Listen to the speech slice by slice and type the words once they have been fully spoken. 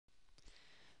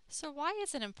So why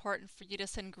is it important for you to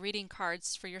send greeting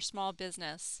cards for your small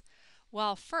business?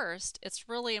 Well, first, it's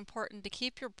really important to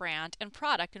keep your brand and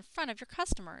product in front of your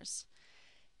customers.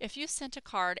 If you sent a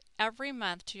card every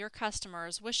month to your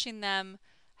customers wishing them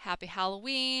Happy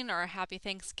Halloween or Happy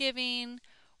Thanksgiving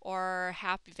or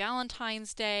Happy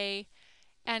Valentine's Day,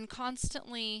 and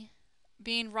constantly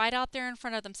being right out there in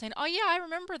front of them saying, "Oh, yeah, I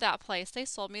remember that place. They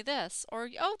sold me this." Or,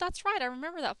 "Oh, that's right. I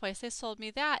remember that place. They sold me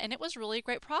that. And it was really a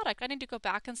great product. I need to go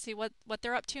back and see what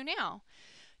they're up to now."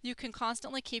 You can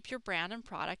constantly keep your brand and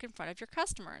product in front of your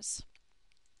customers.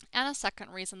 And a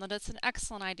second reason that it's an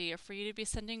excellent idea for you to be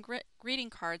sending greeting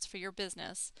cards for your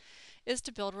business is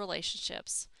to build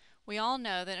relationships. We all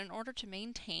know that in order to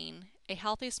maintain a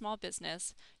healthy small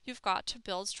business, you've got to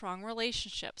build strong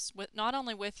relationships with not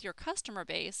only with your customer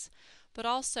base, but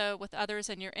also with others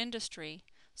in your industry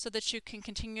so that you can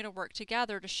continue to work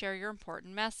together to share your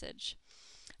important message.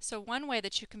 So one way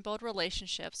that you can build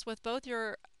relationships with both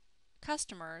your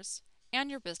customers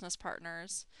and your business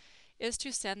partners is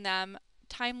to send them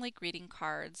timely greeting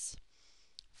cards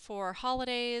for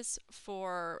holidays,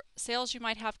 for sales you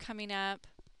might have coming up,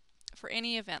 for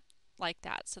any event like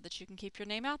that so that you can keep your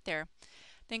name out there.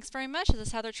 Thanks very much. This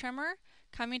is Heather Trimmer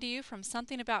coming to you from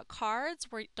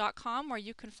somethingaboutcards.com, where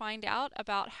you can find out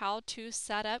about how to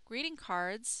set up greeting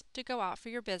cards to go out for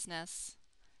your business.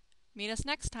 Meet us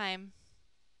next time.